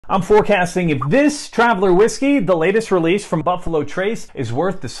I'm forecasting if this Traveler whiskey, the latest release from Buffalo Trace, is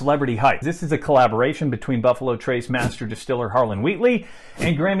worth the celebrity hype. This is a collaboration between Buffalo Trace master distiller Harlen Wheatley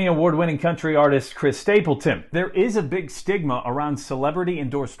and Grammy award-winning country artist Stapleton. There is a big stigma around celebrity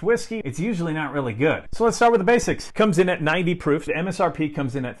endorsed whiskey. It's usually not really good. So let's start with the basics. Comes in at 90 proof. The MSRP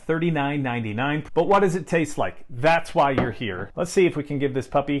comes in at $39.99. But what does it taste like? That's why you're here. Let's see if we can give this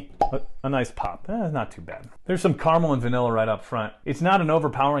puppy a nice pop. Not too bad. There's some caramel and vanilla right up front. It's not an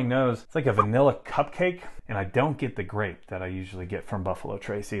overpowering nose. It's like a vanilla cupcake, and I don't get the grape that I usually get from Buffalo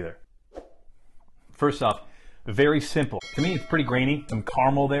Trace either. First off, very simple. To me, it's pretty grainy. Some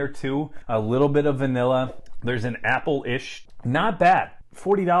caramel there too. A little bit of vanilla. There's an apple-ish. Not bad.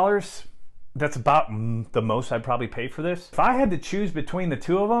 $40. That's about the most I'd probably pay for this. If I had to choose between the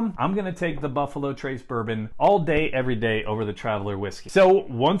two of them, I'm gonna take the Buffalo Trace Bourbon all day, every day over the Traveler whiskey. So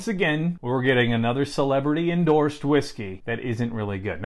once again, we're getting another celebrity endorsed whiskey that isn't really good.